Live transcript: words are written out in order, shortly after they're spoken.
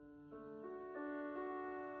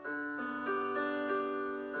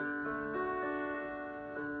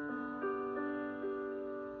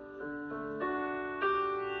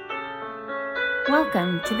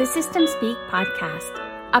Welcome to the System Speak podcast,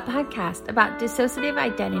 a podcast about dissociative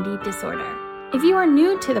identity disorder. If you are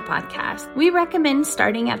new to the podcast, we recommend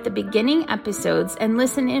starting at the beginning episodes and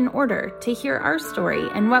listen in order to hear our story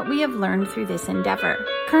and what we have learned through this endeavor.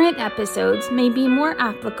 Current episodes may be more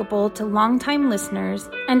applicable to longtime listeners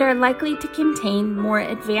and are likely to contain more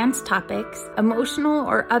advanced topics, emotional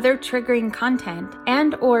or other triggering content,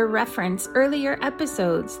 and or reference earlier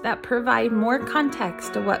episodes that provide more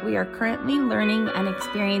context to what we are currently learning and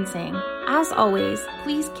experiencing. As always,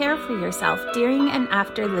 please care for yourself during and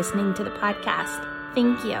after listening to the podcast.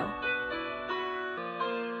 Thank you.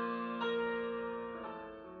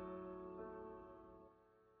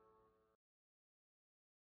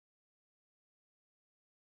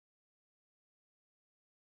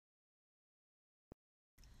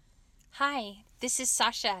 Hi, this is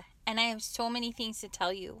Sasha, and I have so many things to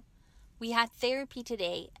tell you. We had therapy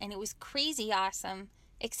today, and it was crazy awesome,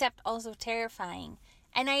 except also terrifying.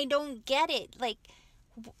 And I don't get it. Like,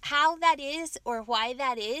 how that is or why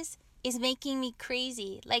that is making me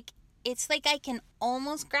crazy. Like, it's like I can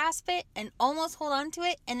almost grasp it and almost hold on to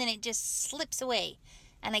it, and then it just slips away,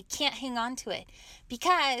 and I can't hang on to it.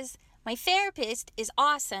 Because my therapist is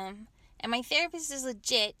awesome, and my therapist is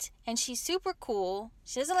legit, and she's super cool.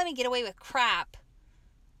 She doesn't let me get away with crap,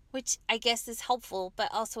 which I guess is helpful, but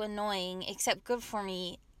also annoying, except good for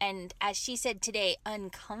me, and as she said today,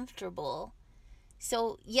 uncomfortable.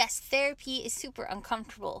 So yes, therapy is super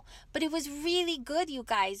uncomfortable, but it was really good, you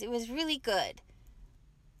guys. It was really good.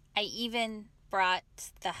 I even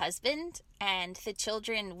brought the husband and the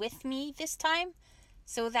children with me this time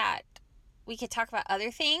so that we could talk about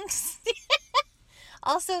other things.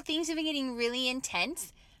 Also, things have been getting really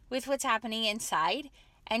intense with what's happening inside,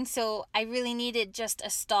 and so I really needed just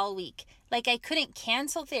a stall week. Like, I couldn't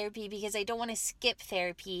cancel therapy because I don't want to skip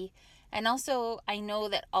therapy. And also, I know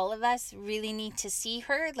that all of us really need to see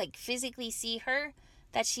her, like physically see her,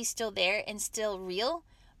 that she's still there and still real.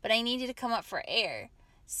 But I needed to come up for air.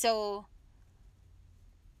 So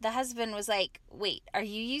the husband was like, wait, are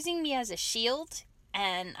you using me as a shield?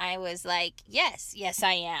 And I was like, yes,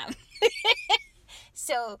 I am.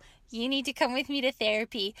 So you need to come with me to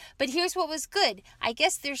therapy. But here's what was good. I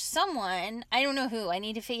guess there's someone, I don't know who, I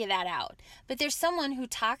need to figure that out. But there's someone who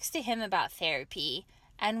talks to him about therapy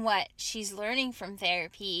and what she's learning from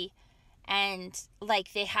therapy, and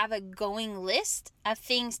like they have a going list of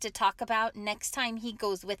things to talk about next time he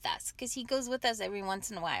goes with us, because he goes with us every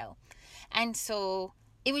once in a while. And so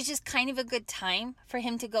it was just kind of a good time for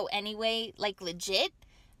him to go anyway, like legit,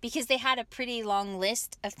 because they had a pretty long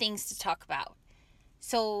list of things to talk about.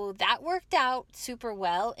 So that worked out super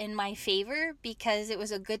well in my favor, because it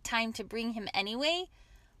was a good time to bring him anyway,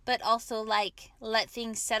 but also like let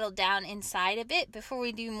things settle down inside a bit before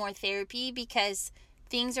we do more therapy, because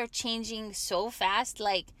things are changing so fast.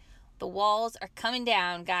 Like, the walls are coming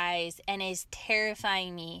down, guys, and it's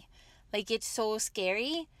terrifying me. Like, it's so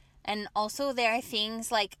scary. And also there are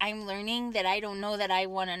things like I'm learning that I don't know that I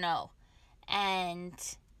want to know. And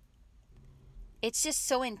it's just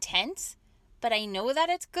so intense, but I know that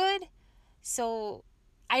it's good. So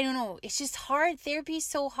I don't know. It's just hard. Therapy is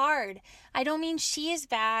so hard. I don't mean she is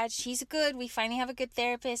bad. She's good. We finally have a good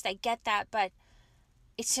therapist. I get that, but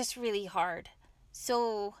it's just really hard.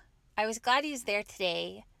 So I was glad he was there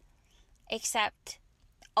today, except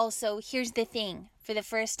also, here's the thing. For the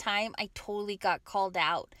first time, I totally got called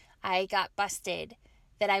out. I got busted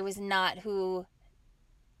that I was not who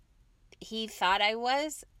he thought I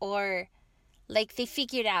was, or like they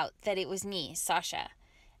figured out that it was me, Sasha.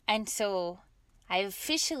 And so I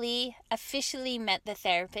officially met the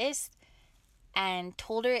therapist and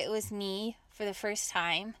told her it was me for the first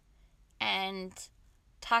time, and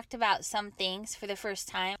talked about some things for the first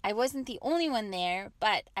time. I wasn't the only one there,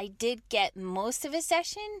 but I did get most of a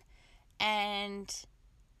session, and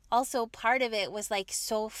also part of it was like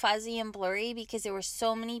so fuzzy and blurry because there were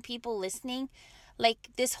so many people listening. Like,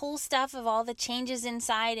 this whole stuff of all the changes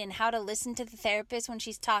inside and how to listen to the therapist when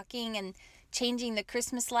she's talking, and changing the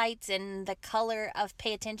Christmas lights and the color of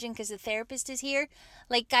pay attention because the therapist is here.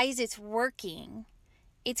 Like, guys, it's working.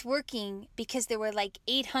 It's working because there were like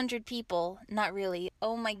 800 people. Not really.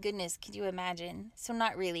 Oh my goodness, could you imagine? So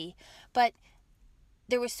not really. But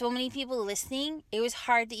there were so many people listening, it was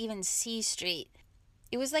hard to even see straight.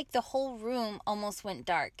 It was like the whole room almost went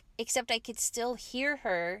dark, except I could still hear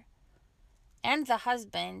her and the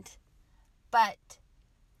husband. But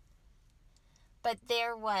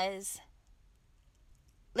there was,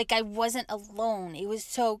 like, I wasn't alone. It was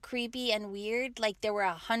so creepy and weird. Like, there were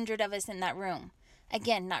 100 of us in that room.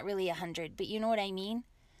 Again, not really 100, but you know what I mean?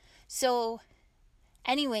 So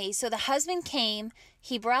Anyway, so the husband came.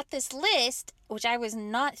 He brought this list, which I was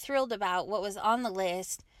not thrilled about what was on the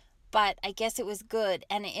list, but I guess it was good,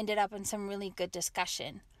 and it ended up in some really good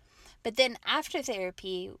discussion. But then after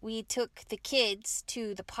therapy, we took the kids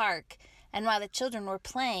to the park, and while the children were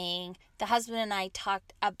playing, the husband and I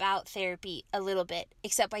talked about therapy a little bit,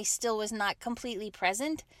 except I still was not completely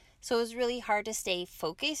present, so it was really hard to stay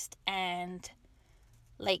focused and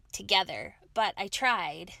together, but I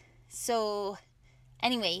tried. So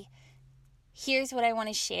anyway, here's what I want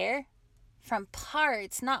to share from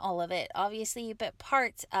parts, not all of it, obviously, but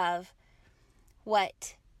parts of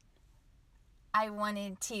what I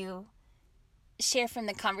wanted to share from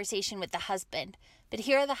the conversation with the husband. But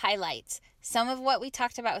here are the highlights. Some of what we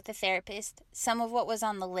talked about with the therapist, some of what was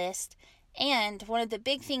on the list, and one of the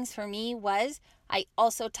big things for me was I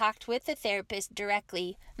also talked with the therapist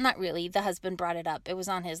directly. Not really, the husband brought it up. It was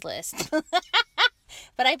on his list.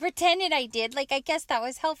 But I pretended I did. I guess that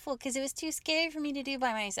was helpful because it was too scary for me to do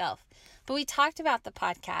by myself. But we talked about the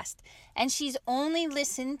podcast, and she's only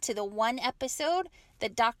listened to the one episode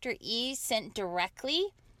that Dr. E sent directly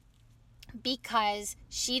because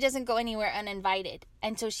she doesn't go anywhere uninvited.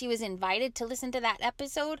 And so she was invited to listen to that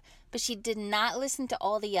episode, but she did not listen to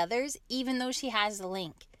all the others, even though she has the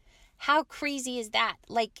link. How crazy is that?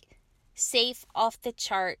 Safe, off the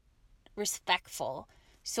chart, respectful.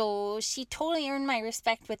 So she totally earned my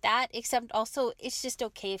respect with that, except also it's just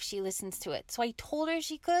okay if she listens to it. So I told her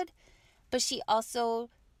she could, but she also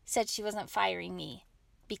said she wasn't firing me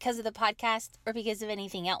because of the podcast or because of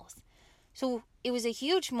anything else. So it was a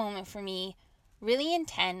huge moment for me, really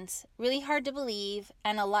intense, really hard to believe,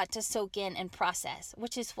 and a lot to soak in and process,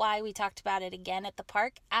 which is why we talked about it again at the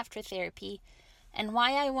park after therapy, and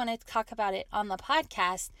why I want to talk about it on the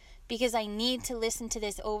podcast, because I need to listen to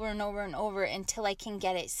this over and over and over until I can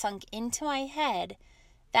get it sunk into my head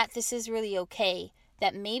that this is really okay,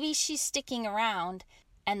 that maybe she's sticking around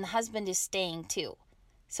and the husband is staying too.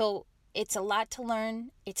 So it's a lot to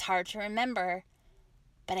learn. It's hard to remember,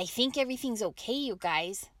 but I think everything's okay, you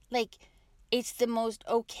guys. It's the most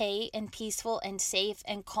okay and peaceful and safe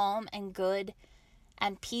and calm and good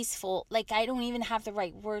and peaceful. I don't even have the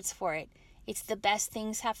right words for it. It's the best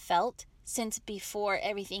things have felt since before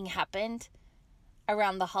everything happened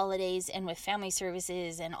around the holidays and with family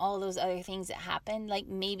services and all those other things that happened.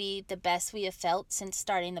 Maybe the best we have felt since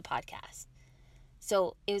starting the podcast.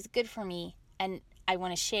 So it was good for me, and I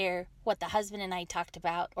want to share what the husband and I talked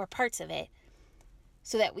about, or parts of it,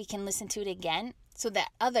 so that we can listen to it again, so that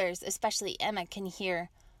others, especially Emma, can hear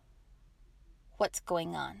what's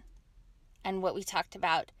going on and what we talked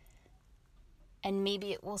about. And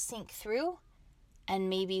maybe it will sink through, and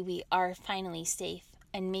maybe we are finally safe,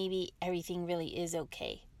 and maybe everything really is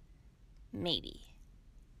okay. Maybe.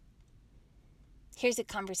 Here's a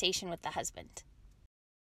conversation with the husband.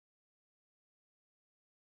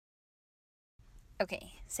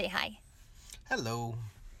 Okay, say hi. Hello.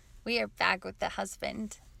 We are back with the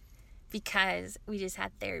husband because we just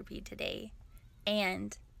had therapy today,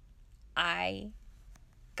 and I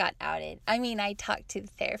got outed. I talked to the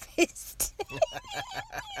therapist.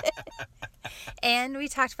 And we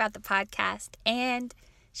talked about the podcast, and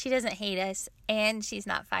she doesn't hate us, and she's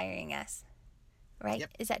not firing us. Right? Yep.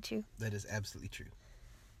 Is that true? That is absolutely true.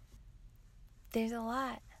 There's a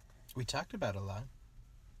lot. We talked about a lot.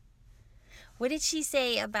 What did she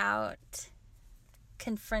say about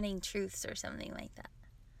confronting truths or something like that?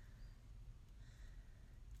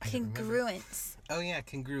 Congruence. Oh yeah,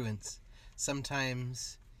 congruence.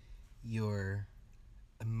 Sometimes your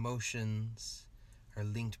emotions are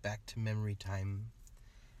linked back to memory time,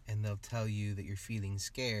 and they'll tell you that you're feeling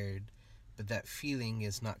scared, but that feeling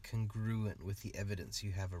is not congruent with the evidence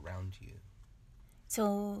you have around you.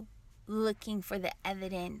 So, looking for the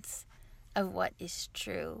evidence of what is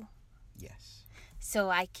true. Yes. So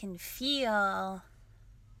I can feel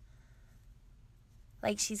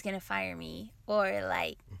like she's going to fire me, or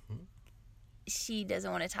she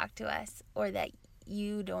doesn't want to talk to us, or that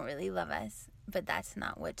you don't really love us, but that's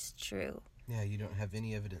not what's true. Yeah, you don't have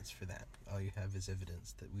any evidence for that. All you have is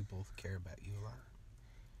evidence that we both care about you a lot.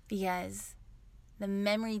 Because the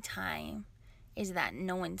memory time is that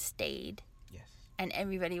no one stayed. Yes. And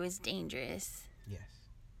everybody was dangerous. Yes.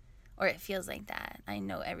 Or it feels like that. I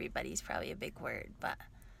know everybody's probably a big word, but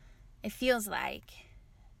it feels like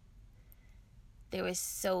there was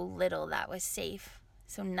so little that was safe,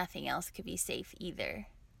 so nothing else could be safe either.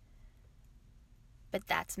 But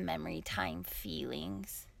that's memory time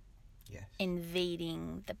feelings. Yes.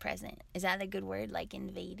 Invading the present. Is that a good word?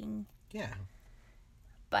 Invading? Yeah.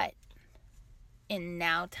 But in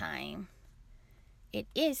now time, it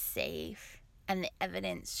is safe, and the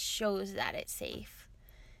evidence shows that it's safe.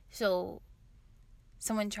 So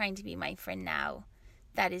someone trying to be my friend now,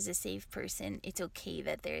 that is a safe person. It's okay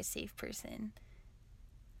that they're a safe person.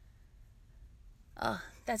 Oh,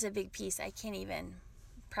 that's a big piece. I can't even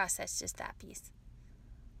process just that piece.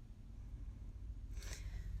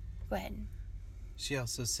 Go ahead. She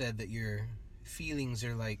also said that your feelings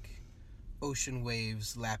are like ocean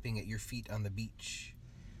waves lapping at your feet on the beach.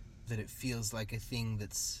 That it feels like a thing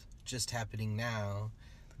that's just happening now,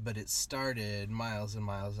 but it started miles and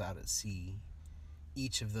miles out at sea.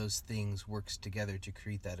 Each of those things works together to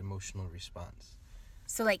create that emotional response.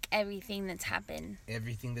 So, like, everything that's happened.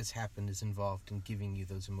 Everything that's happened is involved in giving you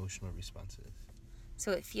those emotional responses.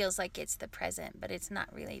 So it feels like it's the present, but it's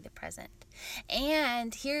not really the present.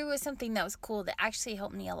 And here was something that was cool that actually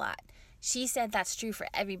helped me a lot. She said that's true for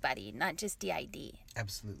everybody, not just DID.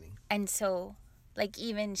 Absolutely. And so, like,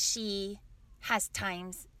 even she has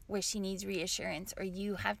times where she needs reassurance, or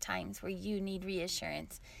you have times where you need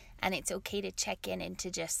reassurance. And it's okay to check in and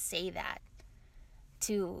to just say that.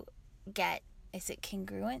 To get, is it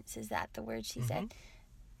congruence? Is that the word she said?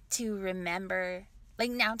 To remember,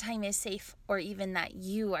 like, now time is safe, or even that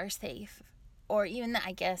you are safe, or even that,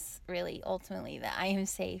 I guess, really, ultimately, that I am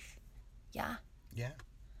safe. Yeah. Yeah.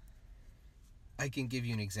 I can give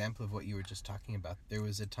you an example of what you were just talking about. There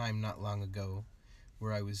was a time not long ago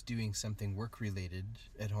where I was doing something work-related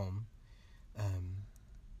at home,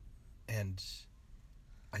 and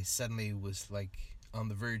I suddenly was, like, on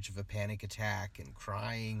the verge of a panic attack and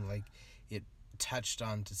crying. Like, it touched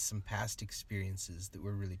on to some past experiences that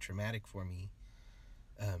were really traumatic for me,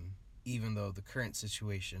 even though the current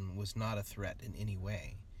situation was not a threat in any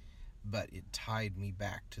way, but it tied me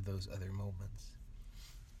back to those other moments.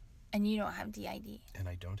 And you don't have DID. And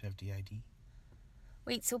I don't have DID.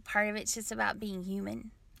 Wait, so part of it's just about being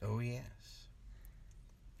human. Oh, yes.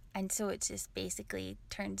 And so it just basically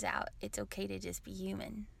turns out it's okay to just be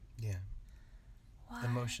human. Yeah. What?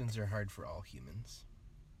 Emotions are hard for all humans.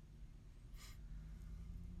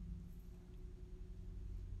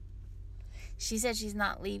 She said she's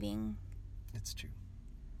not leaving, It's true.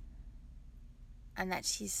 and that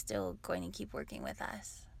she's still going to keep working with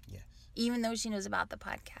us. Yes. Even though she knows about the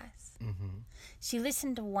podcast. Mm-hmm. She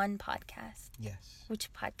listened to one podcast. Yes.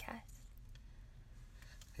 Which podcast?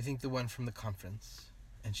 I think the one from the conference.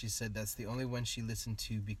 And she said that's the only one she listened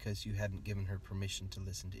to because you hadn't given her permission to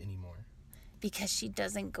listen to any more. Because she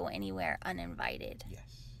doesn't go anywhere uninvited.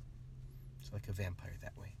 Yes. It's like a vampire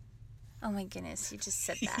that way. Oh my goodness, you just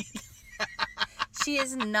said that. She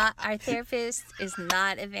is not, our therapist is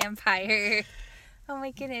not a vampire. Oh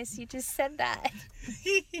my goodness, you just said that.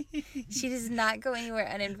 She does not go anywhere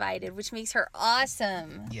uninvited, which makes her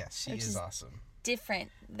awesome. Yes, she is awesome.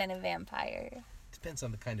 Different than a vampire. Depends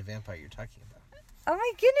on the kind of vampire you're talking about. Oh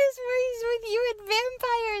my goodness, what is with you and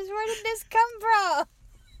vampires? Where did this come from?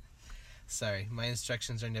 Sorry, my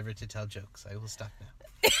instructions are never to tell jokes. I will stop now.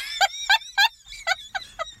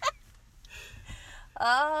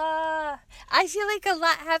 I feel like a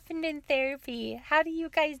lot happened in therapy. How do you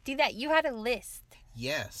guys do that? You had a list.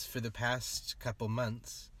 Yes, for the past couple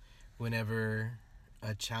months, whenever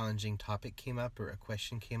a challenging topic came up or a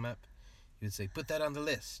question came up, you would say, put that on the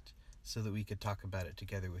list so that we could talk about it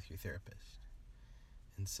together with your therapist.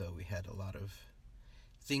 And so we had a lot of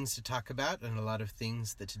things to talk about and a lot of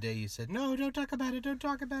things that today you said, no, don't talk about it, don't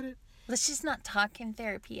talk about it. Let's just not talk in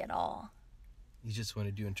therapy at all. You just want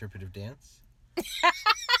to do interpretive dance?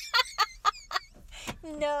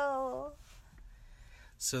 No.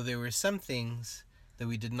 So there were some things that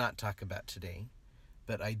we did not talk about today,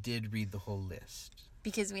 but I did read the whole list.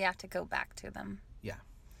 Because we have to go back to them. Yeah.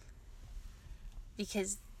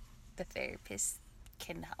 Because the therapist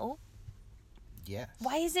can help. Yes.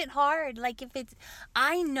 Why is it hard? Like, if it's,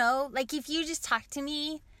 I know, like, if you just talk to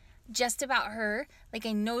me just about her, like,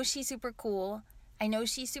 I know she's super cool. I know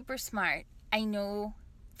she's super smart. I know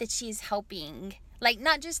that she's helping. Like,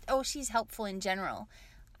 not just, oh, she's helpful in general.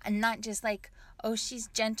 And not just like, oh, she's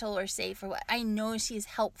gentle or safe or what. I know she's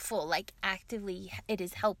helpful. Like, actively, it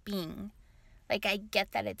is helping. Like, I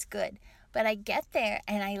get that it's good. But I get there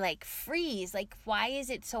and I, like, freeze. Like, why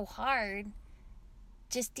is it so hard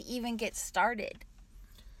just to even get started?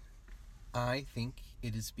 I think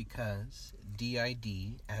it is because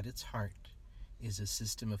DID, at its heart, is a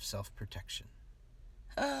system of self-protection.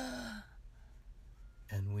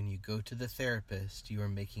 And when you go to the therapist, you are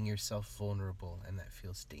making yourself vulnerable, and that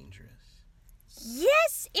feels dangerous.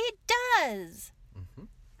 Yes, it does. Mm-hmm.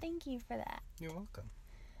 Thank you for that. You're welcome.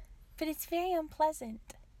 But it's very unpleasant.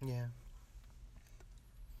 Yeah.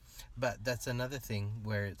 But that's another thing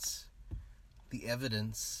where it's the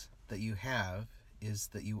evidence that you have is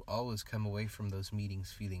that you always come away from those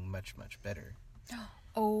meetings feeling much, much better.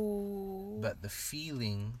 Oh. But the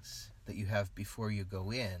feelings that you have before you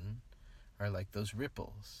go in are like those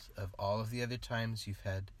ripples of all of the other times you've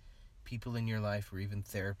had people in your life or even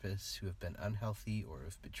therapists who have been unhealthy or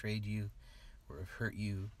have betrayed you or have hurt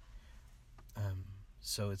you.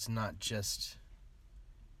 So it's not just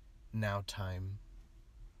now time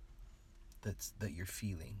that you're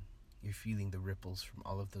feeling. You're feeling the ripples from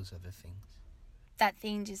all of those other things. That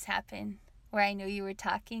thing just happened where I know you were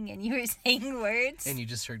talking and you were saying words. And you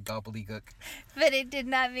just heard gobbledygook. But it did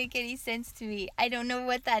not make any sense to me. I don't know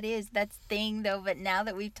what that is. That's thing though. But now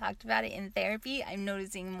that we've talked about it in therapy, I'm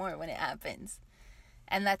noticing more when it happens.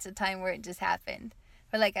 And that's a time where it just happened.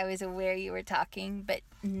 Or like I was aware you were talking, but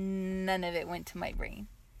none of it went to my brain.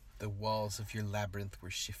 The walls of your labyrinth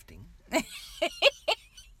were shifting.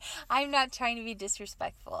 I'm not trying to be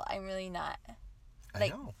disrespectful. I'm really not. I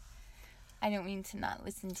know. I don't mean to not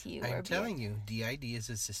listen to you. I'm telling you, DID is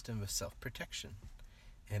a system of self-protection.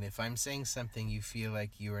 And if I'm saying something you feel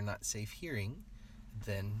like you are not safe hearing,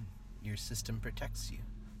 then your system protects you.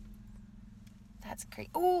 That's great.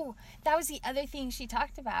 Oh, that was the other thing she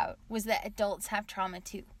talked about, was that adults have trauma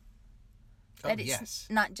too. That it's yes.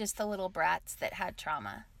 not just the little brats that had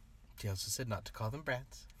trauma. She also said not to call them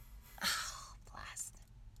brats. Oh, blast.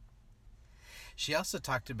 She also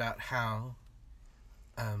talked about how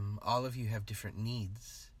all of you have different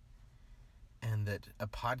needs, and that a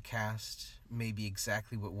podcast may be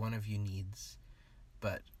exactly what one of you needs,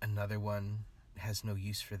 but another one has no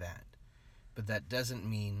use for that. But that doesn't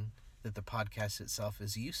mean that the podcast itself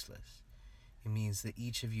is useless. It means that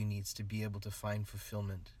each of you needs to be able to find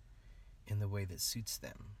fulfillment in the way that suits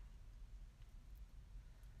them.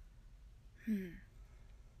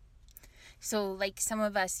 So, like, some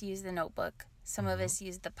of us use the notebook. Some of us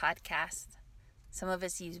use the podcast. Some of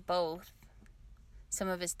us use both. Some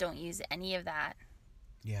of us don't use any of that.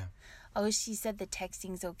 Yeah. Oh, she said the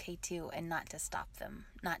texting's okay too, and not to stop them,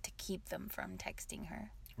 not to keep them from texting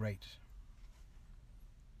her. Right.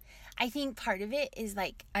 I think part of it is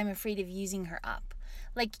like, I'm afraid of using her up.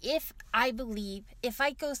 Like, if I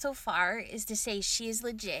go so far as to say she is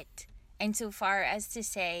legit, and so far as to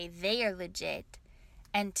say they are legit,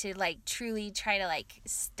 and to like truly try to like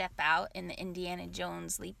step out in the Indiana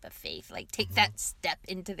Jones leap of faith, like take that step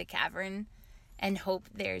into the cavern and hope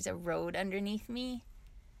there's a road underneath me,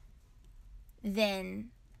 then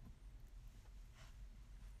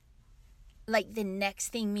like the next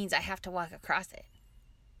thing means I have to walk across it.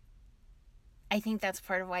 I think that's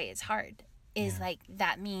part of why it's hard, is like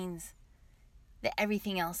that means that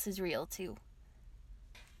everything else is real too.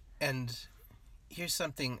 And here's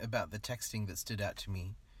something about the texting that stood out to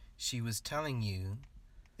me. She was telling you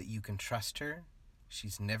that you can trust her.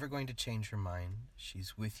 She's never going to change her mind.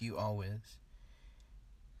 She's with you always.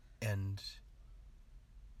 And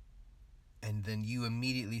then you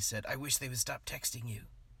immediately said, I wish they would stop texting you.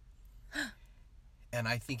 And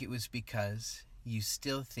I think it was because you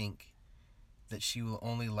still think that she will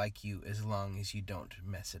only like you as long as you don't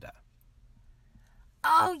mess it up.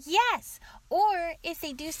 Oh, yes. Or if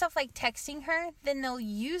they do stuff like texting her, then they'll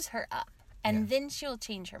use her up. And then she'll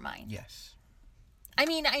change her mind. Yes. I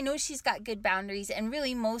mean, I know she's got good boundaries. And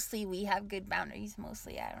really, mostly, we have good boundaries.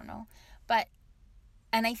 Mostly, I don't know. But,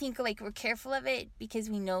 and I think, like, we're careful of it because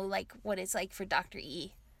we know, like, what it's like for Dr.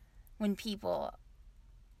 E. When people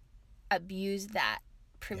abuse that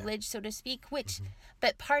privilege, so to speak. Which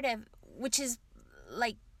is,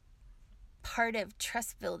 like, part of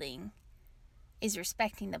trust building is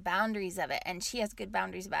respecting the boundaries of it, and she has good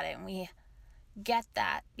boundaries about it, and we get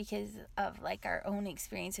that because of like our own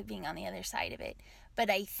experience of being on the other side of it. But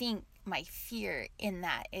I think my fear in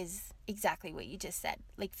that is exactly what you just said,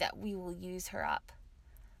 like that we will use her up,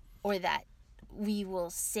 or that we will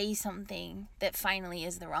say something that finally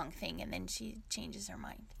is the wrong thing and then she changes her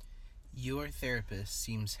mind. Your therapist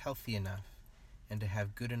seems healthy enough and to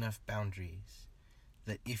have good enough boundaries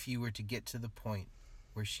that if you were to get to the point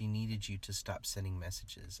where she needed you to stop sending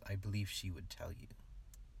messages, I believe she would tell you.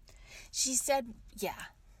 She said, yeah.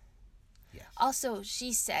 Yes. Also,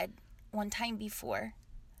 she said one time before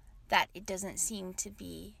that it doesn't seem to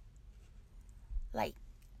be like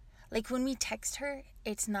when we text her,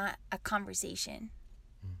 it's not a conversation.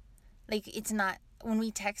 Like, it's not, when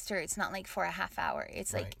we text her, it's not like for a half hour.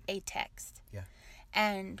 It's like a text. Yeah.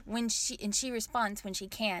 And she responds when she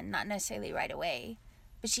can, not necessarily right away.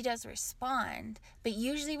 But she does respond. But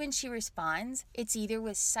usually when she responds, it's either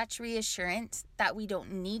with such reassurance that we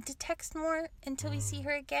don't need to text more until we see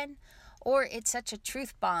her again, or it's such a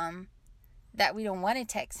truth bomb that we don't want to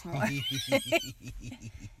text more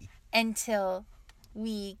until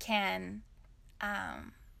we can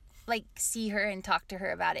like see her and talk to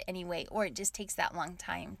her about it anyway, or it just takes that long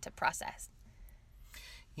time to process.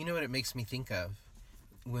 You know what it makes me think of?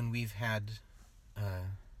 When we've had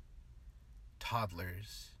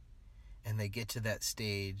toddlers and they get to that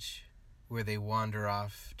stage where they wander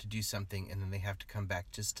off to do something and then they have to come back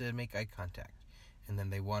just to make eye contact. And then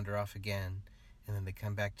they wander off again and then they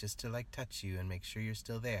come back just to like touch you and make sure you're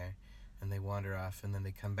still there. And they wander off and then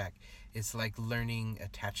they come back. It's like learning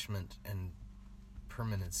attachment and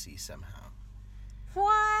permanency somehow.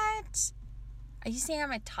 What? Are you saying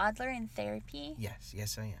I'm a toddler in therapy?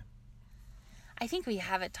 Yes, I am. I think we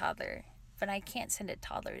have a toddler, but I can't send a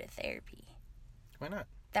toddler to therapy. Why not?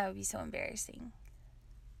 That would be so embarrassing.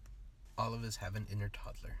 All of us have an inner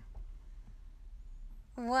toddler.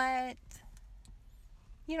 What?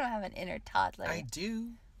 You don't have an inner toddler. I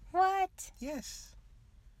do. What? Yes.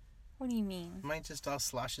 What do you mean? Mine just all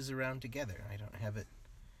sloshes around together. I don't have it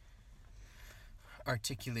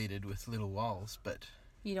articulated with little walls, but...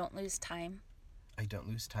 You don't lose time? I don't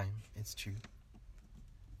lose time. It's true.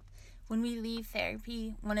 When we leave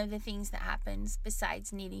therapy, one of the things that happens,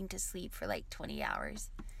 besides needing to sleep for like 20 hours,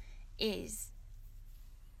 is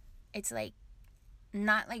it's like,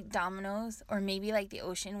 not like dominoes, or maybe like the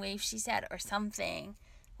ocean wave, she said, or something,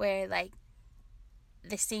 where like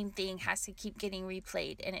the same thing has to keep getting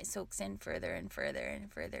replayed, and it soaks in further and further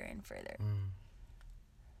and further and further.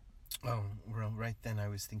 Oh, well, right then I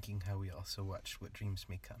was thinking how we also watch What Dreams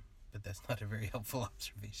May Come. But that's not a very helpful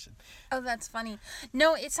observation. Oh, that's funny.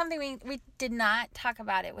 No, it's something we did not talk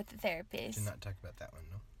about it with the therapist. Did not talk about that one,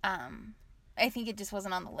 no. I think it just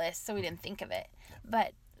wasn't on the list, so we didn't think of it. Yeah.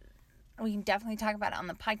 But we can definitely talk about it on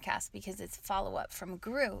the podcast because it's follow-up from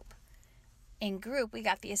Group. In Group, we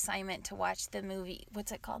got the assignment to watch the movie.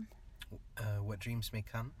 What's it called? What Dreams May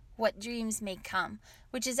Come. What Dreams May Come,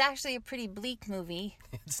 which is actually a pretty bleak movie.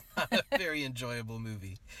 It's not a very enjoyable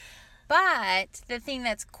movie. But the thing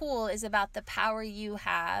that's cool is about the power you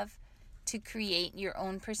have to create your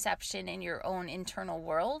own perception and your own internal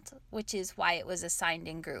world, which is why it was assigned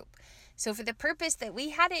in Group. So for the purpose that we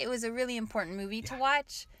had it, it was a really important movie to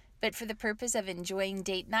watch. But for the purpose of enjoying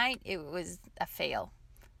date night, it was a fail.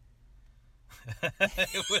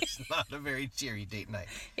 It was not a very cheery date night.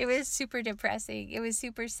 It was super depressing. It was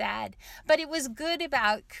super sad. But it was good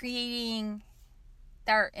about creating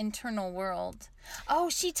our internal world.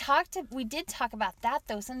 Oh, we did talk about that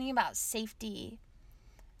though. Something about safety.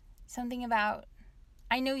 Something about,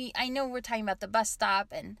 I know we're talking about the bus stop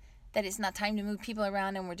and that it's not time to move people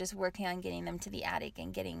around and we're just working on getting them to the attic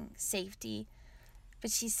and getting safety.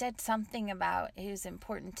 But she said something about it was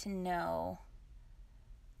important to know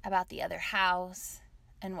about the other house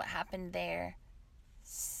and what happened there.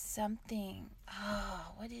 Something.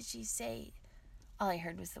 Oh, what did she say? All I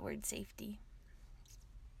heard was the word safety.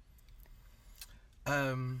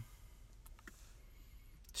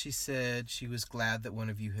 She said she was glad that one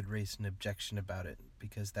of you had raised an objection about it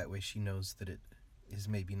because that way she knows that it is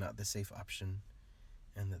maybe not the safe option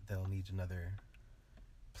and that they'll need another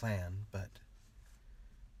plan, but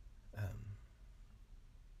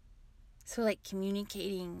so like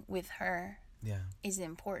communicating with her yeah, is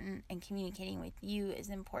important, and communicating with you is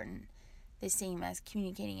important, the same as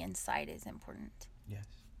communicating inside is important. Yes.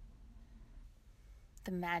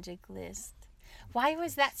 The magic list. Why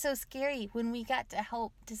was that so scary when we got to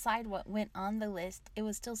help decide what went on the list? It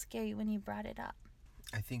was still scary when you brought it up.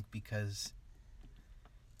 I think because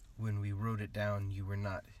when we wrote it down, you were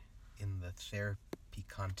not in the therapy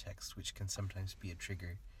context, which can sometimes be a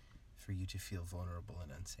trigger for you to feel vulnerable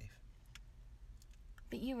and unsafe.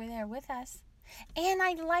 But you were there with us. And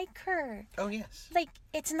I like her. Oh, yes. Like,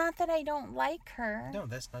 it's not that I don't like her. No,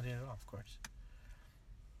 that's not it at all, of course.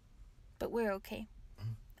 But we're okay.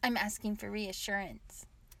 Mm-hmm. I'm asking for reassurance.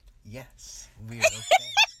 Yes, we're okay.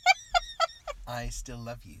 I still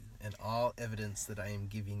love you, and all evidence that I am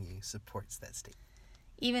giving you supports that statement.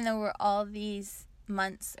 Even though we're all these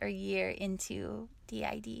months or year into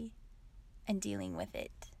DID and dealing with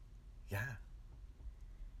it. Yeah.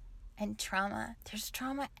 And trauma. There's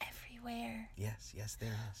trauma everywhere. Yes,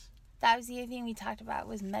 there is. That was the other thing we talked about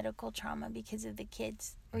was medical trauma because of the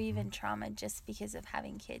kids, or even trauma just because of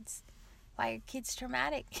having kids. Why are kids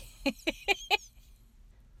traumatic?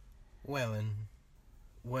 Well, and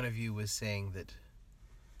one of you was saying that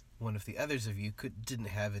one of the others of you didn't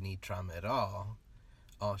have any trauma at all.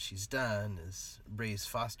 All she's done is raise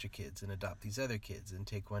foster kids and adopt these other kids and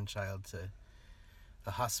take one child to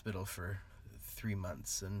a hospital for 3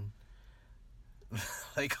 months and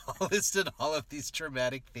like listed all of these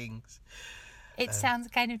traumatic things. It sounds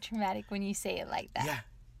kind of traumatic when you say it like that.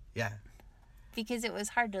 Yeah. Because it was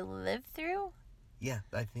hard to live through? Yeah,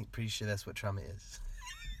 I think pretty sure that's what trauma is.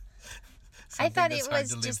 I Something thought that's it hard was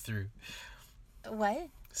to live just... through. What?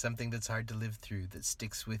 Something that's hard to live through, that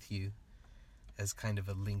sticks with you as kind of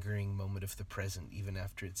a lingering moment of the present, even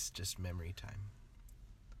after it's just memory time.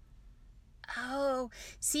 Oh,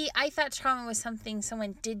 see, I thought trauma was something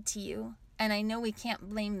someone did to you. And I know we can't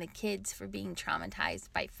blame the kids for being traumatized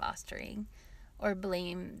by fostering, or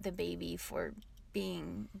blame the baby for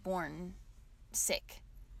being born sick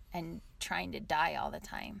and trying to die all the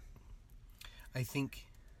time. I think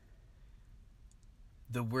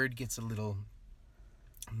the word gets a little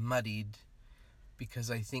muddied because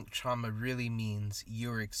I think trauma really means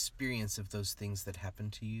your experience of those things that happen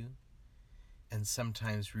to you, and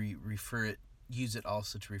sometimes we use it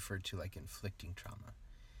also to refer to like inflicting trauma.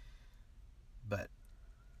 But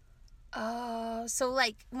Oh, so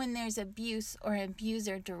like when there's abuse or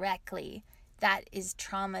abuser directly, that is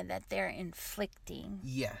trauma that they're inflicting.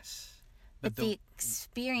 yes, But the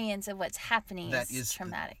experience of what's happening is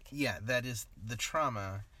traumatic. That is the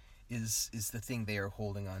trauma, is the thing they are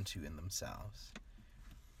holding on to in themselves.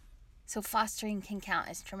 So fostering can count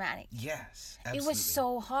as traumatic. Yes, absolutely. It was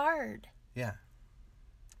so hard. Yeah.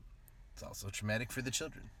 It's also traumatic for the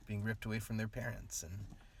children, being ripped away from their parents and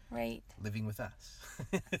right, living with us.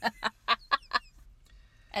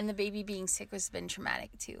 And the baby being sick has been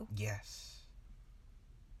traumatic too. Yes.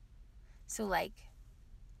 So like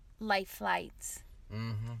life flights.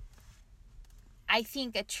 Mm-hmm. I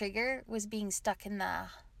think a trigger was being stuck in the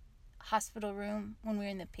hospital room when we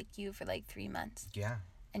were in the PICU for like 3 months. Yeah.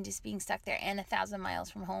 And just being stuck there and 1,000 miles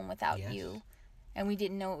from home without you. And we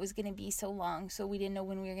didn't know it was going to be so long, so we didn't know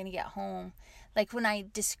when we were going to get home. Like when I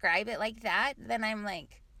describe it like that, then I'm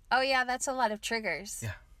like, oh yeah, that's a lot of triggers.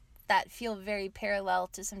 Yeah. That feel very parallel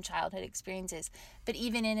to some childhood experiences. But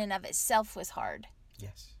even in and of itself was hard.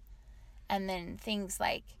 Yes. And then things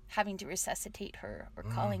like having to resuscitate her or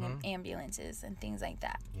calling ambulances and things like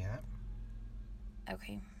that. Yeah.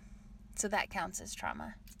 Okay. So that counts as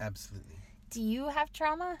trauma. Absolutely. Do you have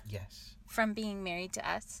trauma? Yes. From being married to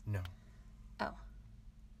us? No. Oh.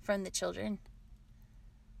 From the children?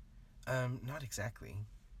 Not exactly.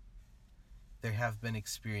 There have been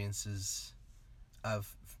experiences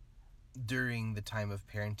of during the time of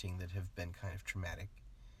parenting that have been kind of traumatic.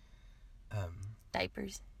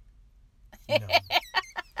 Diapers?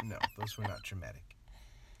 No, those were not traumatic.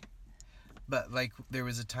 But like there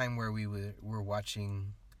was a time where we were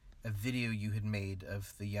watching a video you had made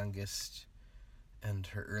of the youngest and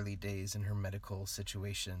her early days and her medical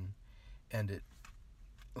situation, and it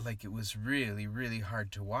was really, really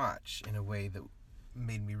hard to watch in a way that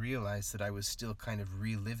made me realize that I was still kind of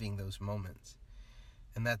reliving those moments.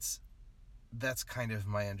 And that's kind of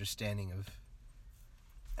my understanding of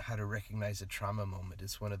how to recognize a trauma moment.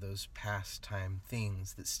 It's one of those past time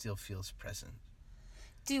things that still feels present.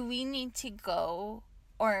 Do we need to go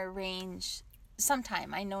or arrange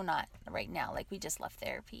sometime, I know not right now, like we just left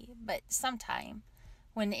therapy, but sometime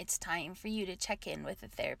when it's time for you to check in with a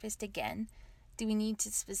therapist again, do we need to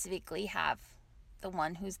specifically have the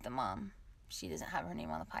one who's the mom? She doesn't have her name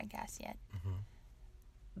on the podcast yet. Mm-hmm.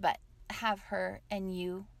 But have her and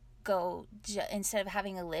you go, instead of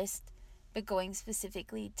having a list, but going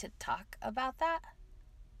specifically to talk about that?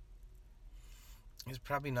 It's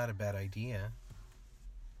probably not a bad idea.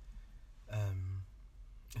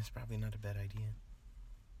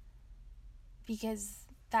 Because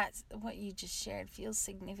that's what you just shared feels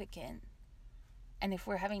significant. And if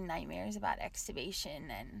we're having nightmares about extubation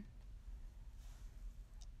and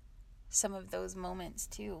some of those moments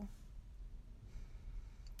too.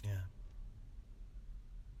 Yeah.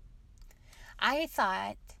 I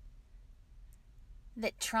thought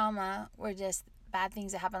that trauma were just bad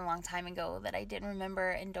things that happened a long time ago that I didn't remember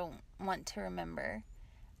and don't want to remember.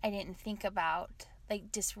 I didn't think about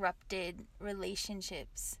like disrupted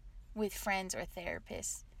relationships with friends or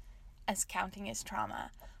therapists as counting as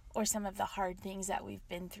trauma, or some of the hard things that we've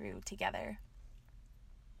been through together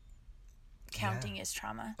counting as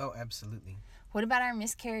trauma. Oh, absolutely. What about our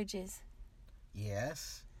miscarriages?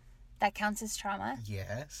 Yes. That counts as trauma?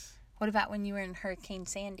 Yes. What about when you were in Hurricane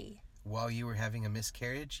Sandy? While you were having a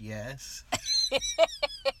miscarriage? Yes.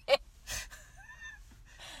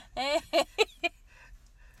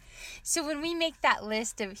 So when we make that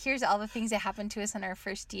list of here's all the things that happened to us in our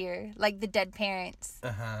first year, like the dead parents.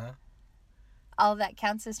 Uh-huh. All that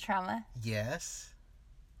counts as trauma? Yes.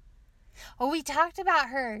 Oh, we talked about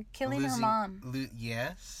her killing her mom.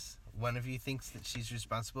 Yes. One of you thinks that she's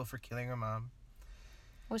responsible for killing her mom.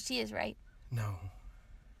 Well, she is, right? No.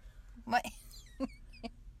 What?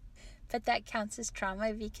 But that counts as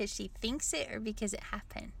trauma because she thinks it or because it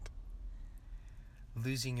happened?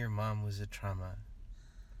 Losing your mom was a trauma.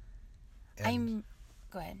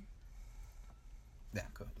 Go ahead. Yeah,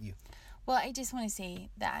 go you. Well, I just want to say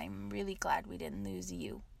that I'm really glad we didn't lose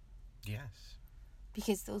you, Yes.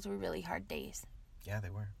 because those were really hard days, Yeah, they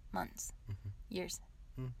were. months, years.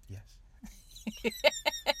 Yes.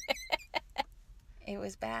 It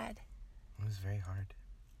was bad. It was very hard.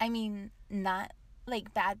 I mean, not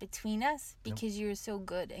like bad between us, Nope. because you were so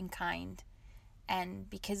good and kind, and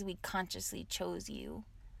because we consciously chose you.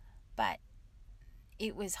 But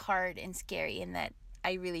it was hard and scary in that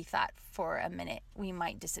I really thought for a minute we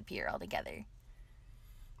might disappear altogether.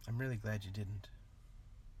 I'm really glad you didn't.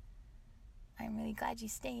 I'm really glad you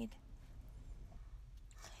stayed.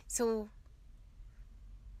 So,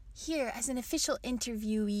 here, as an official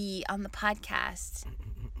interviewee on the podcast,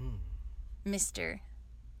 Mr.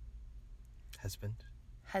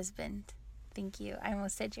 Husband. Thank you. I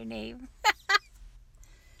almost said your name.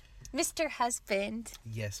 Mr. Husband.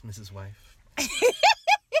 Yes, Mrs. Wife.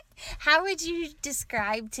 How would you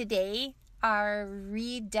describe today our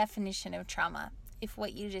redefinition of trauma? If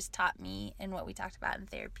what you just taught me and what we talked about in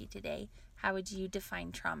therapy today, how would you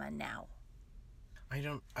define trauma now? I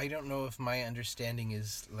don't know if my understanding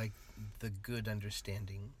is like the good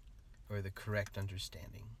understanding or the correct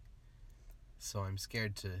understanding. So I'm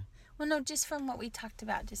scared to... Well, no, just from what we talked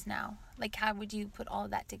about just now. Like, how would you put all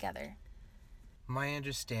of that together? My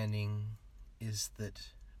understanding is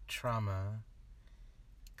that trauma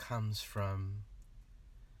comes from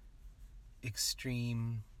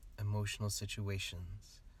extreme emotional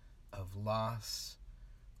situations of loss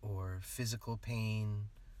or physical pain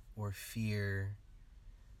or fear,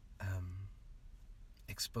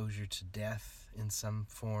 exposure to death in some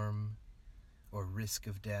form or risk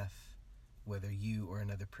of death, whether you or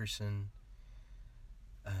another person,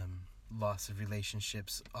 loss of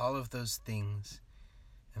relationships, all of those things.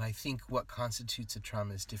 And I think what constitutes a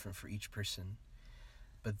trauma is different for each person.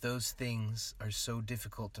 But those things are so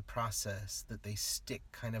difficult to process that they stick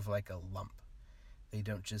kind of like a lump. They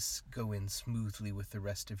don't just go in smoothly with the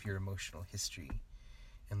rest of your emotional history.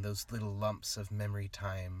 And those little lumps of memory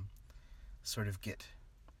time sort of get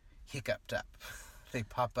hiccuped up. They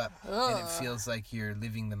pop up and it feels like you're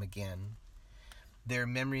living them again. There are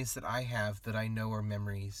memories that I have that I know are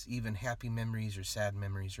memories, even happy memories or sad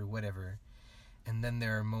memories or whatever. And then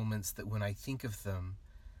there are moments that when I think of them,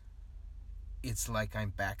 it's like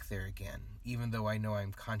I'm back there again. Even though I know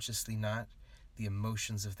I'm consciously not, the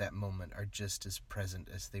emotions of that moment are just as present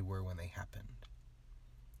as they were when they happened.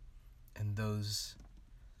 And those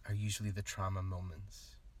are usually the trauma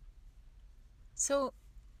moments. So,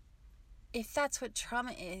 if that's what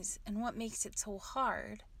trauma is and what makes it so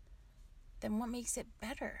hard, then what makes it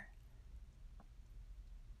better?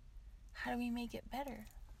 How do we make it better?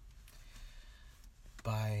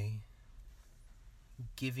 By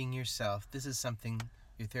giving yourself, this is something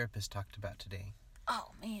your therapist talked about today.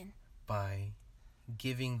 Oh, man. By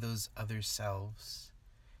giving those other selves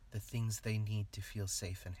the things they need to feel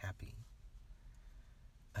safe and happy.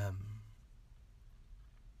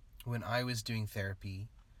 When I was doing therapy,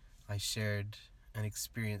 I shared an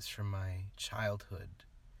experience from my childhood.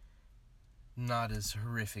 Not as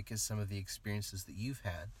horrific as some of the experiences that you've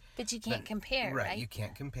had. But you can't compare, right? You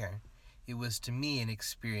can't compare. It was to me an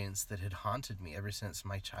experience that had haunted me ever since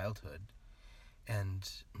my childhood. And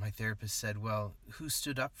my therapist said, well, who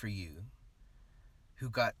stood up for you? Who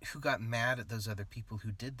got mad at those other people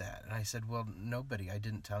who did that? And I said, well, nobody. I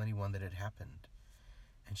didn't tell anyone that it happened.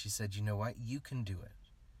 And she said, you know what? You can do it.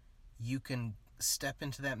 You can step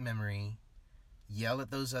into that memory, yell at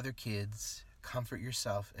those other kids, comfort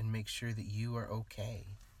yourself, and make sure that you are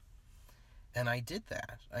okay. And I did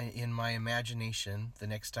that. In my imagination, the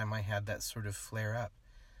next time I had that sort of flare up,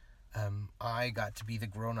 I got to be the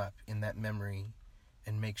grown-up in that memory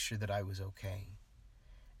and make sure that I was okay.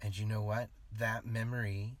 And you know what? That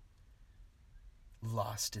memory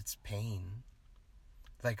lost its pain.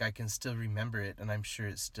 Like, I can still remember it, and I'm sure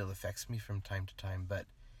it still affects me from time to time, but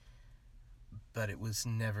it was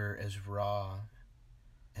never as raw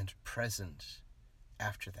and present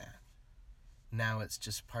after that. Now it's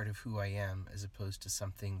just part of who I am as opposed to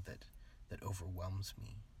something that overwhelms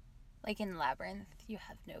me. Like in Labyrinth, you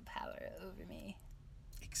have no power over me.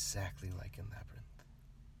 Exactly like in Labyrinth.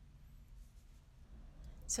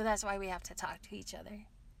 So that's why we have to talk to each other,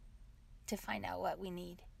 to find out what we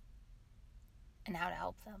need and how to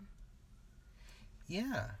help them.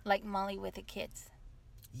 Yeah. Like Molly with the kids.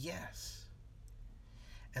 Yes.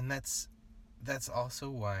 And that's also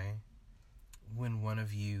why when one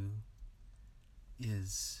of you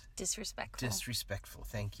is disrespectful,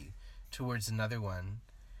 thank you, towards another one,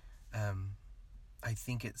 I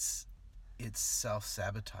think it's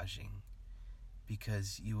self-sabotaging,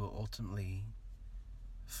 because you will ultimately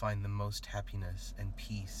find the most happiness and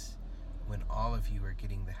peace when all of you are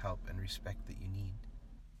getting the help and respect that you need.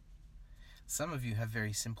 Some of you have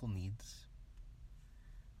very simple needs.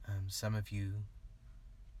 Some of you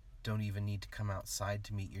don't even need to come outside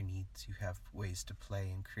to meet your needs. You have ways to play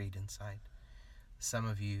and create inside. Some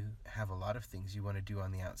of you have a lot of things you want to do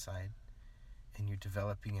on the outside, and you're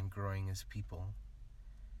developing and growing as people.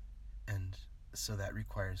 And so that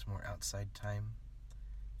requires more outside time.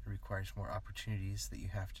 It requires more opportunities that you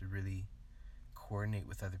have to really coordinate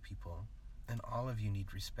with other people. And all of you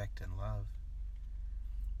need respect and love.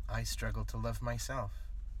 I struggle to love myself.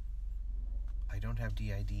 I don't have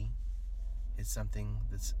DID. It's something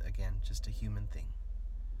that's, again, just a human thing.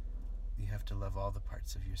 You have to love all the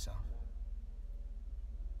parts of yourself.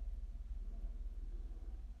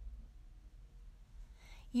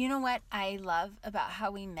 You know what I love about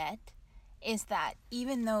how we met is that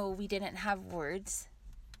even though we didn't have words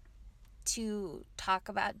to talk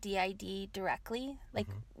about DID directly, like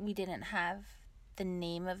we didn't have the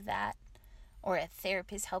name of that or a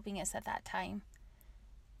therapist helping us at that time,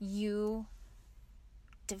 you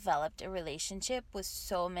developed a relationship with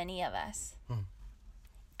so many of us.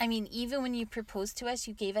 I mean, even when you proposed to us,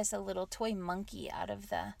 you gave us a little toy monkey out of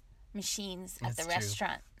the machines at the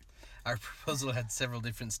restaurant. Our proposal had several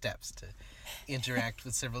different steps to interact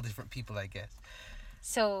with several different people, I guess.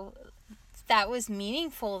 So that was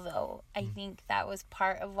meaningful, though. I think that was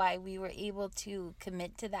part of why we were able to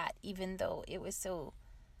commit to that, even though it was so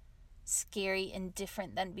scary and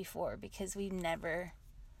different than before, because we've never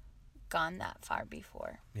gone that far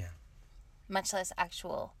before. Yeah. Much less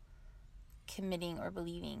actual committing or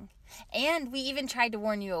believing. And we even tried to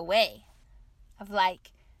warn you away of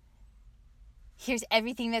like, here's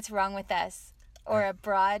everything that's wrong with us, or a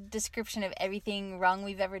broad description of everything wrong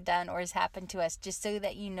we've ever done or has happened to us, just so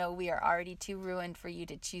that you know we are already too ruined for you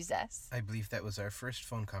to choose us. I believe that was our first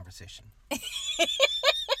phone conversation.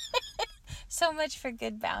 So much for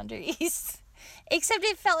good boundaries. Except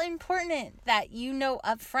it felt important that you know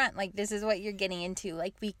up front, like, this is what you're getting into.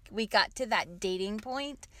 Like, we got to that dating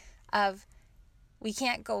point of, we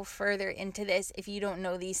can't go further into this if you don't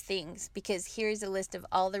know these things, because here's a list of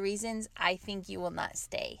all the reasons I think you will not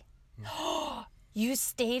stay. You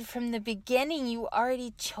stayed from the beginning. You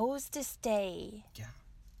already chose to stay. Yeah.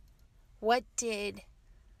 What did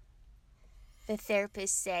the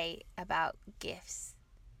therapist say about gifts?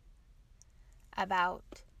 About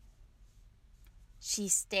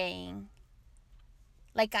she's staying?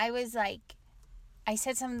 Like, I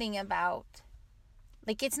said something about,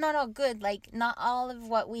 like, it's not all good. Like, not all of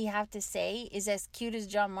what we have to say is as cute as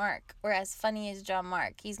John Mark or as funny as John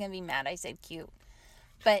Mark. He's going to be mad I said cute.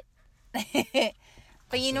 But,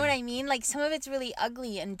 but you know what I mean? Like, some of it's really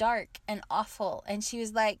ugly and dark and awful. And she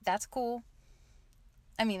was like, that's cool.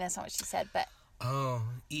 I mean, that's not what she said, but. Oh,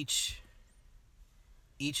 each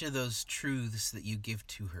of those truths that you give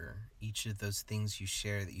to her, each of those things you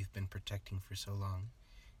share that you've been protecting for so long,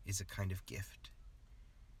 is a kind of gift.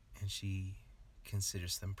 And she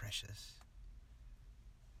considers them precious.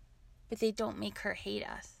 But they don't make her hate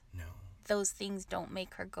us. No. Those things don't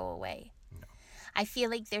make her go away. No. I feel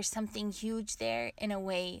like there's something huge there in a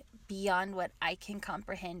way beyond what I can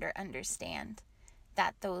comprehend or understand.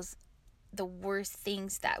 That the worst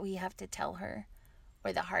things that we have to tell her,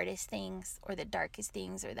 or the hardest things, or the darkest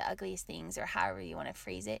things, or the ugliest things, or however you want to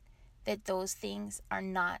phrase it, that those things are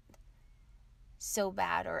not so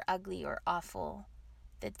bad or ugly or awful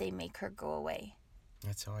that they make her go away.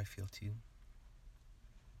 That's how I feel too.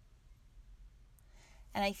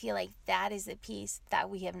 And I feel like that is a piece that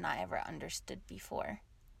we have not ever understood before.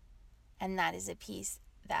 And that is a piece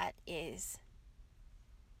that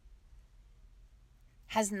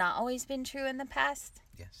has not always been true in the past.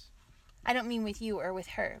 Yes. I don't mean with you or with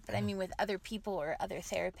her, but I mean with other people or other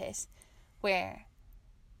therapists, where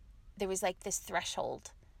there was like this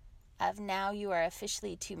threshold of, now you are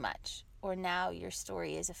officially too much, or now your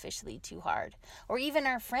story is officially too hard. Or even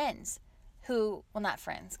our friends who, well, not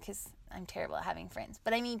friends, because I'm terrible at having friends,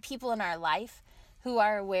 but I mean people in our life who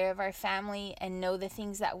are aware of our family and know the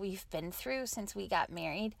things that we've been through since we got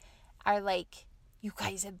married, are like, you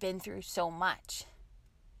guys have been through so much.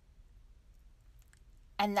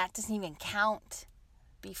 And that doesn't even count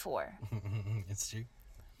before. It's true.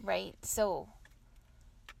 Right? So,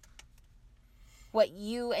 what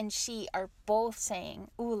you and she are both saying,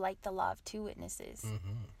 ooh, like the law of two witnesses.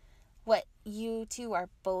 Mm-hmm. What you two are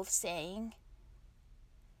both saying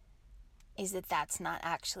is that that's not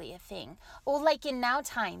actually a thing. Oh, like in now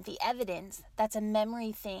time, the evidence, that's a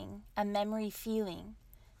memory thing, a memory feeling.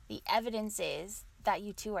 The evidence is that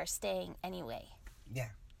you two are staying anyway. Yeah.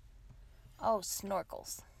 Oh,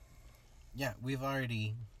 snorkels. Yeah, we've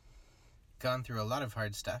already gone through a lot of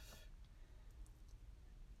hard stuff.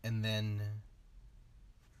 And then,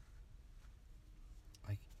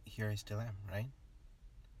 like, here I still am, right?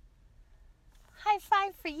 High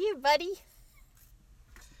five for you, buddy.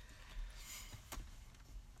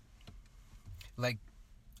 Like,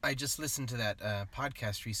 I just listened to that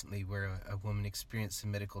podcast recently where a woman experienced some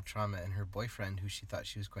medical trauma and her boyfriend, who she thought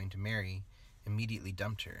she was going to marry, immediately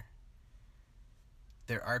dumped her.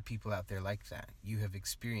 There are people out there like that. You have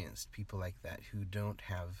experienced people like that who don't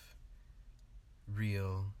have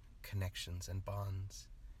real connections and bonds.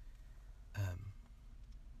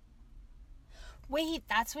 Wait,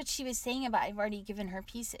 that's what she was saying about I've already given her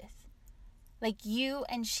pieces. Like, you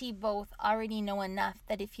and she both already know enough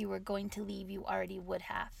that if you were going to leave, you already would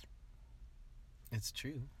have. It's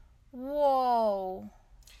true. Whoa.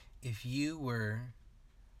 If you were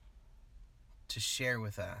to share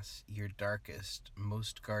with us your darkest,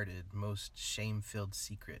 most guarded, most shame-filled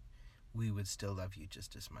secret, we would still love you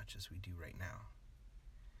just as much as we do right now.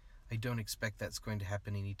 I don't expect that's going to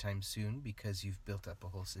happen anytime soon because you've built up a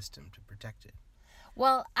whole system to protect it.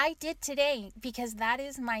 Well, I did today because that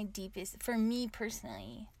is my deepest, for me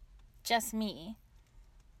personally, just me,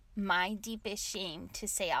 my deepest shame to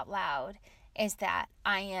say out loud is that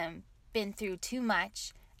I am been through too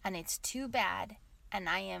much and it's too bad and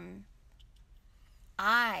I am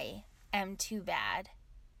too bad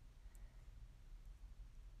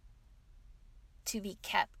to be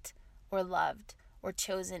kept or loved or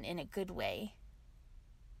chosen in a good way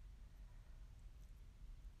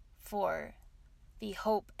for the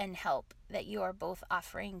hope and help that you are both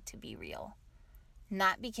offering to be real.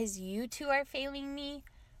 Not because you two are failing me,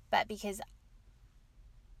 but because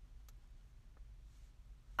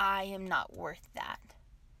I am not worth that.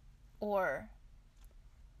 Or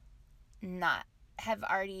not have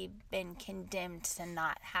already been condemned to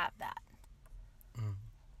not have that.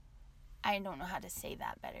 I don't know how to say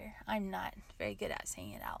that better. I'm not very good at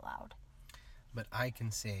saying it out loud. But I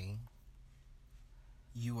can say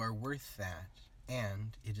you are worth that,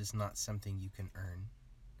 and it is not something you can earn.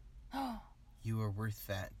 You are worth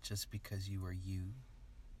that just because you are you.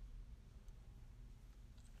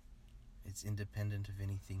 It's independent of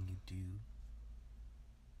anything you do.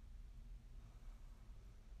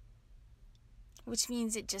 Which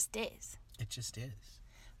means it just is. It just is.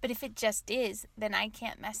 But if it just is, then I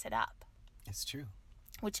can't mess it up. It's true.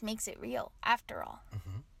 Which makes it real, after all.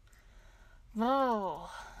 Mm-hmm. Oh.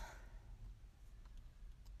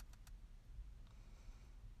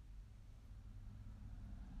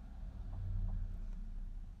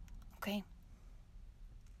 Okay.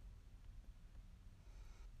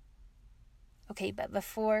 Okay, but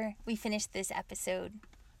before we finish this episode,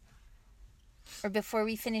 or before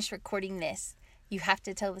we finish recording this, you have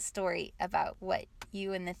to tell the story about what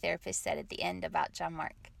you and the therapist said at the end about John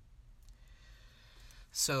Mark.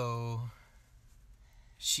 So,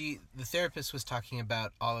 the therapist was talking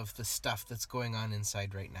about all of the stuff that's going on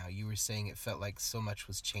inside right now. You were saying it felt like so much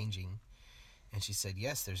was changing. And she said,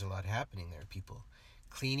 yes, there's a lot happening. There are people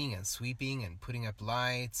cleaning and sweeping and putting up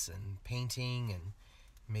lights and painting and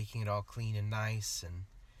making it all clean and nice.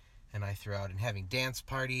 And I threw out and having dance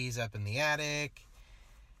parties up in the attic.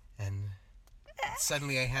 And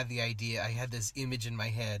suddenly I had the idea, I had this image in my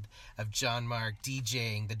head of John Mark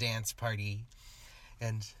DJing the dance party.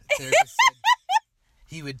 And the therapist said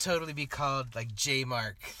he would totally be called like J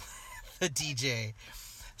Mark, the DJ.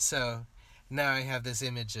 So now I have this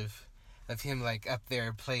image of him like up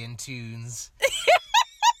there playing tunes,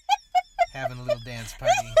 having a little dance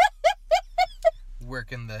party,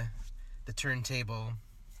 working the turntable.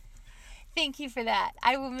 Thank you for that.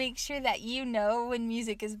 I will make sure that you know when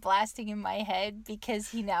music is blasting in my head because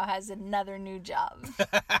he now has another new job.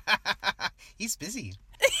 He's busy.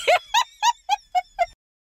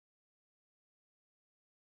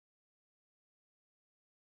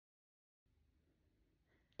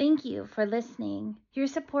 Thank you for listening. Your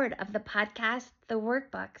support of the podcast, the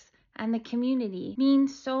workbooks, and the community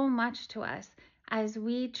means so much to us as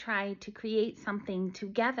we try to create something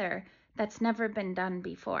together that's never been done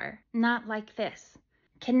before. Not like this.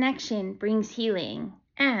 Connection brings healing,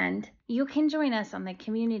 and you can join us on the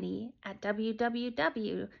community at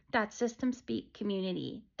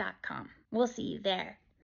www.systemspeakcommunity.com. We'll see you there.